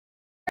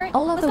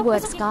Oliver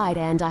works guide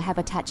and I have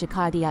a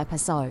tachycardia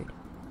episode.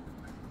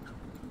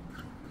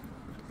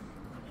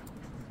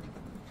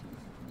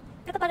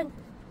 Get the button.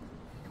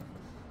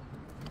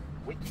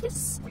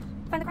 Yes.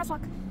 Find the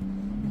crosswalk.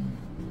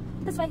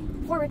 This way.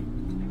 Forward.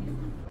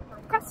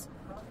 Cross.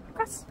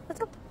 Cross. Let's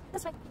go.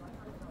 This way.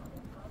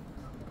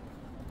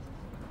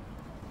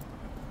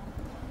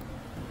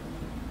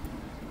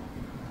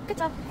 Good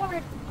job.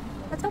 Forward.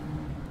 Let's go.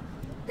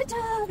 Good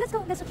job. Let's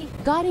go. That's okay.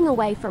 Guiding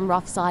away from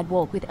rough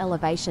sidewalk with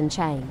elevation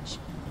change.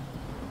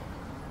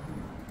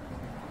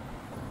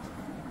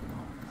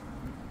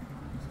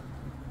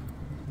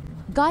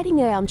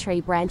 Guiding a elm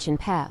tree branch and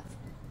path.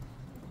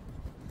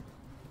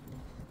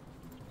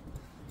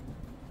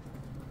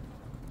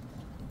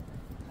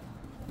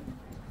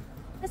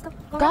 Let's go.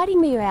 Go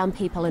Guiding me around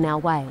people in our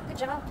way. Good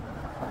job.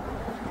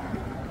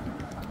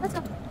 Let's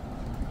go.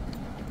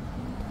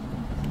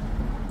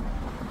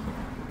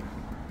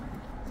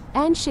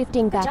 And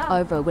shifting back job.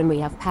 over when we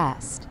have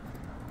passed.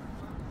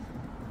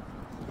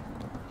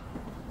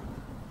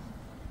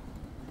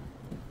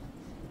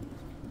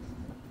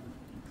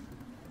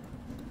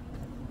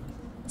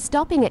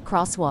 Stopping at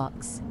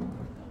crosswalks.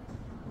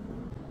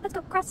 Let's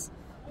go. Cross.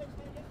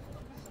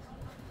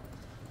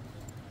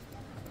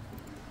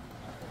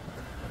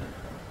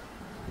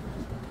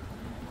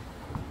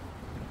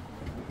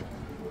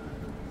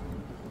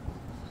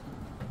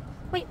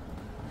 Wait.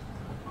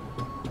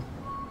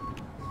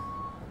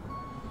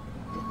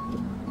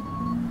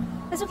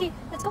 That's okay.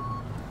 Let's go.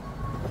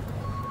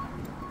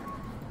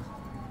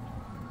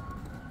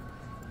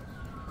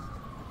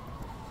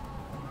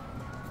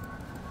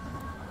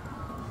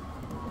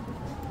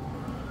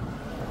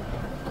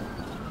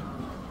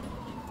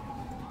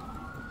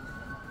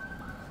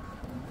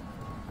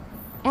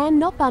 And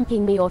not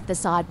bumping me off the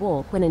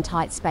sidewalk when in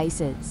tight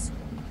spaces.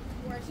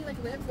 Where she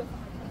like lives.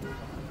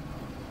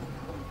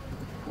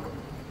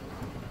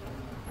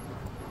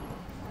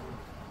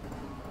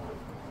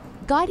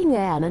 Guiding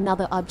around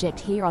another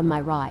object here on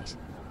my right.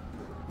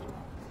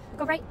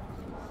 Go right.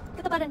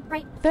 Get the button.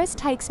 Right. First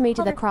takes me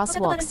to the Hold it. Look at the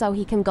crosswalk button. so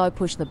he can go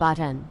push the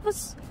button.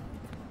 Push.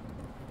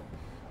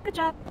 Good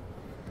job.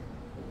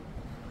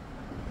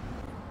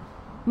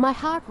 My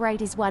heart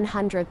rate is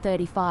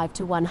 135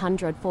 to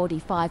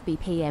 145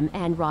 BPM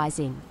and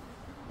rising.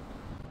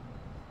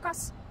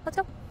 Cross. Let's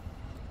go.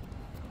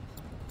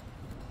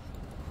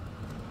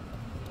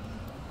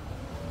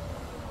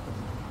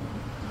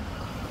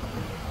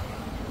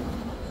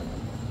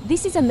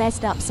 This is a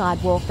messed up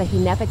sidewalk, but he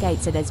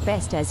navigates it as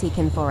best as he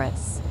can for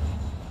us.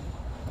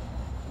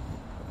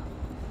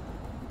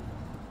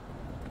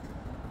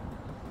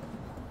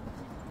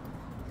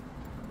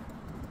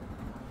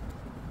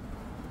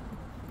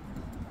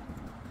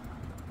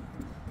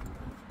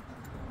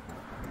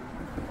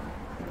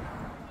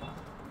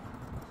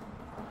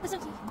 That's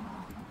okay.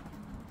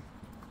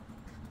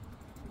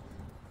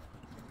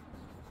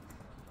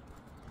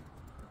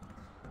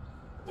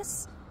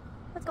 Yes.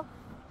 Let's go.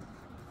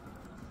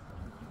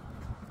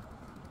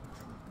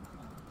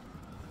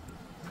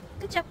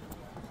 Good job.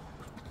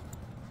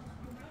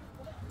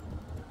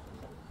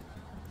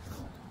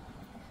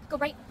 Go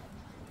right.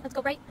 Let's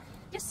go right.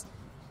 Yes.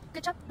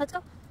 Good job. Let's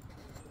go.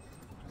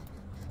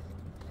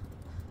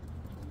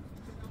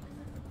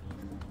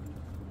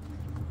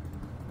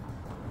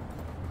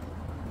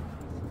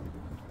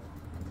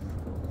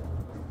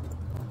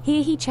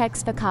 Here he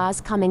checks for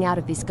cars coming out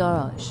of this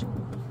garage.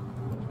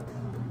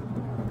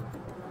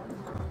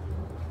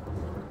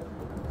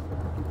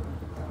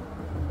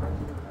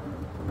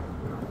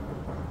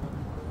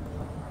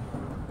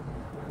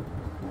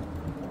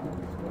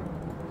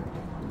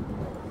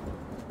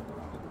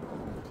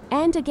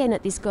 And again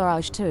at this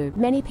garage too,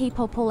 many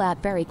people pull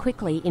out very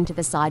quickly into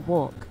the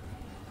sidewalk.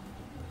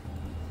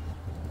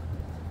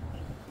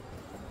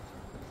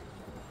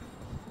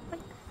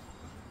 Right.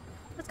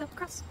 Let's go.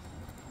 Cross.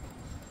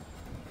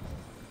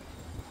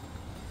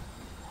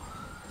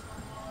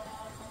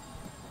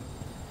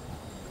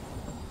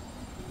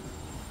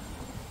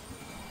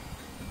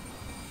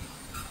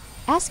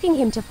 Asking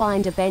him to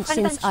find a bench Find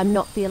a since bench. I'm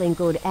not feeling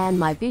good and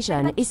my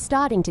vision bench. is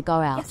starting to go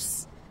out.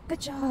 Yes.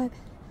 Good job.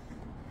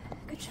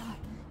 Good job.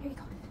 Here you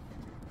go.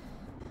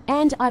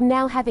 And I'm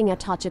now having a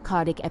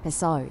tachycardic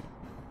episode.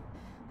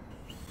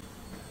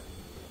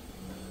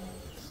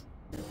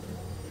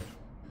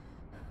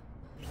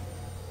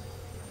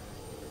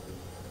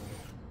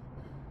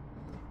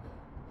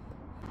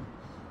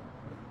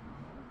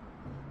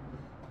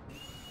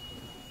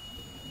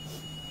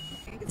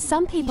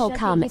 Some people should be.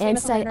 come He's and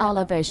famous say on the internet.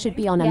 Oliver should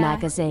be on a Yeah.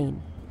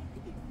 magazine.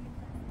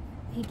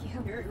 Thank you.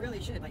 You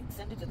really should, like,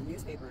 send it to the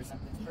newspaper or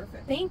something. It's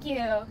perfect. Thank you.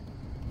 Oh,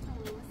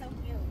 so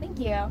cute. Thank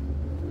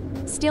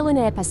you. Still an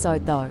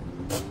episode though.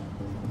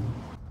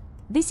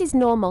 This is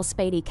normal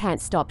speed, he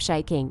can't stop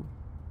shaking.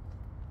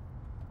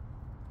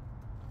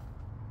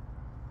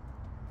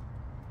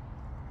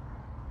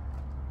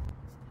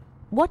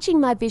 Watching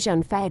my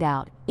vision fade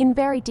out, in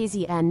very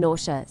dizzy and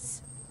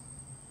nauseous.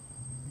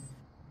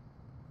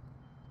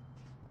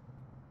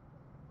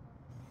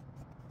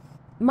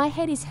 My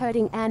head is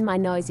hurting and my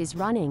nose is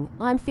running.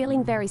 I'm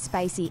feeling very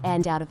spacey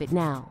and out of it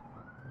now.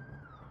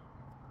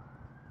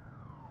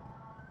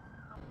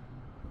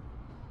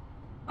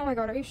 Oh my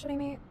god, are you shitting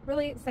me?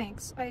 Really?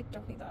 Thanks. I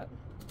don't need that.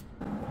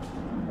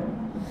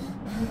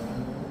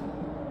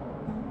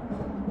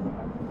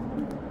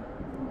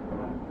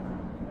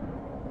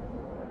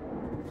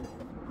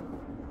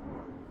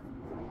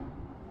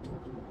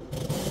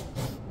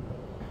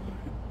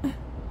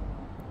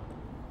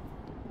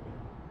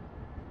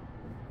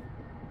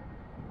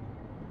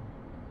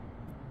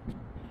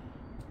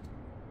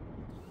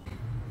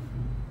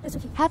 It's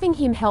okay. Having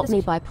him help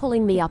me by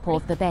pulling me up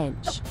off the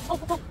bench.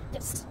 Oh,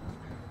 yes.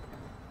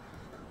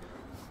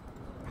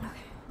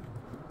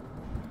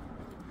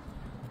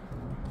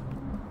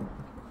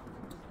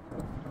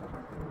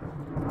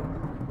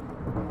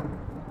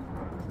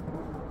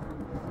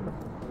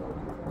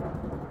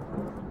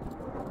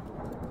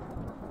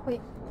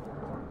 Wait.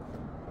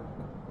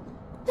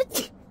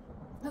 Okay,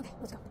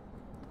 let's go.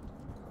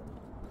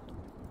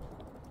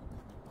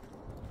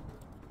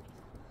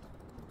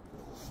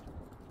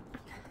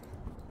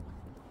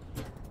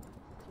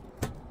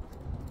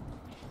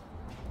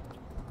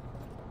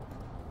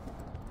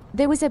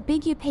 There was a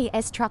big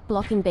UPS truck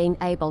blocking being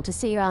able to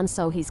see around,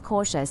 so he's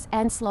cautious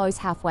and slows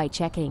halfway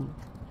checking.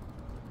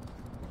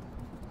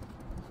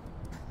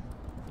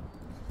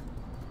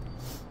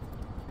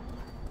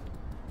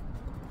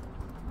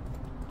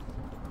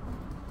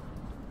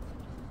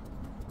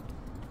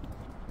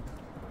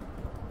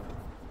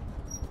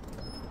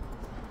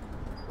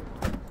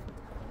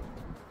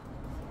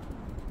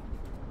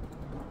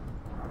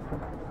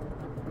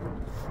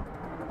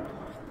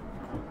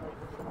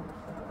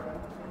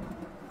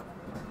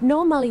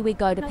 Normally we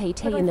go to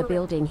PT in the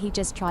building he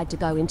just tried to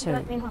go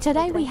into.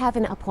 Today we have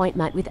an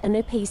appointment with a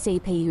new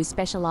PCP who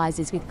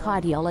specialises with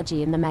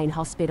cardiology in the main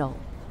hospital.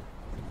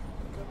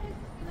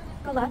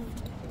 Go left.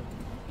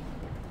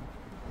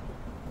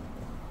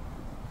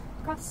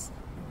 Cross.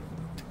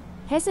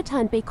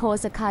 Hesitant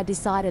because a car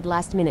decided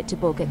last minute to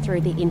book it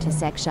through the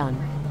intersection.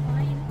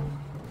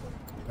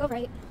 Go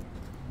right.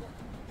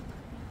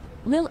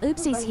 Lil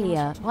Oopsie's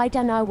here. I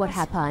don't know what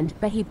happened,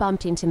 but he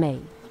bumped into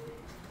me.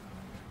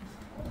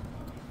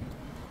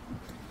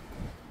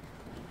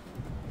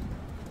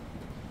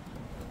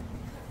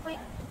 Wait.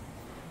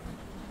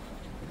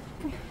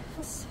 Come here.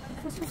 This.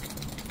 Come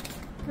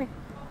here.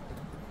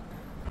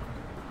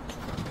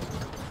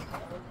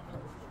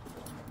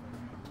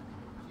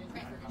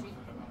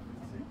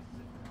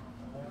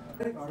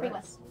 Straight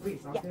west.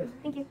 Yeah.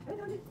 Thank you.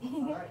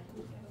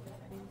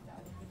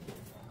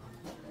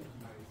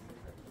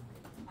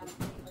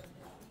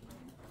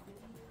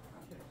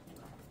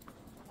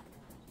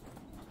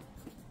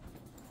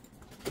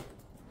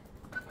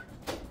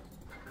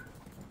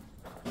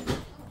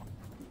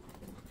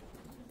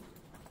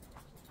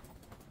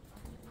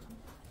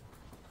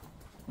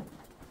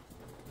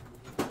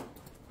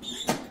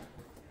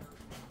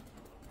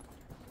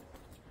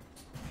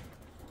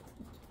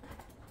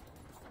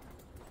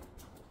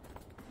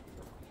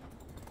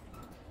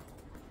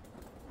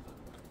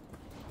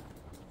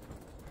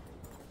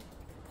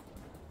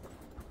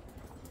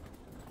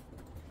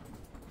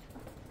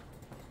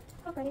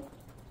 Right.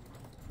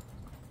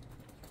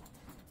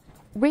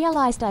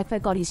 Realised I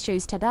forgot his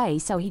shoes today,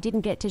 so he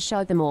didn't get to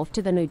show them off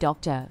to the new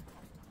doctor.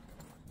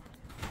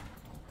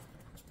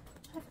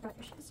 I forgot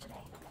your shoes today.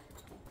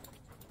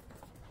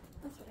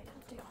 That's what I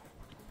didn't do.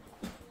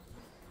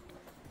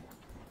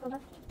 Go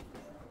left.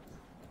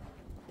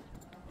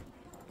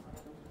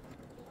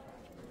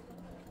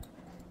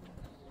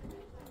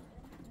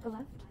 Go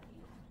left.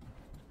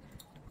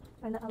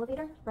 Find the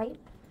elevator. Right.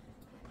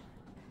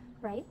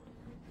 Right.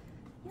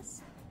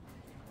 Yes.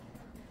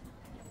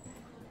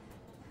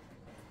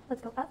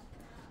 Let's go up.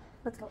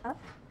 Let's go up.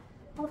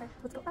 Over.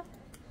 Let's go up.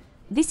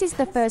 This is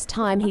the first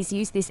time he's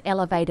used this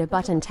elevator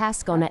button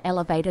task on an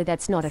elevator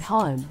that's not at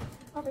home.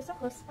 Oh, we're so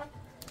close. Up.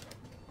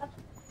 Up.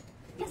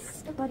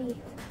 Yes, good buddy.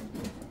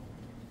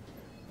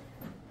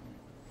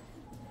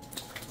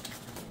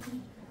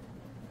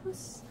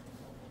 Let's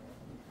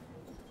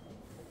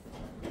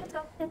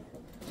go. In.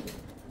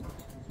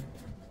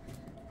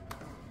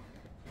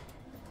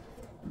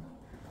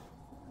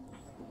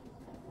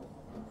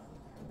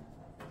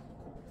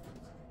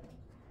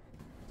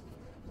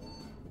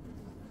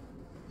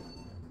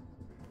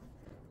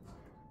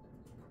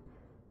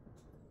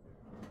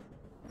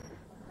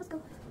 Let's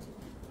go.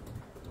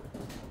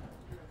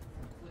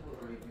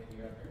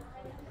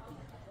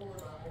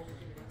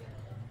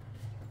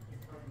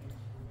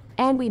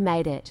 And we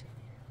made it.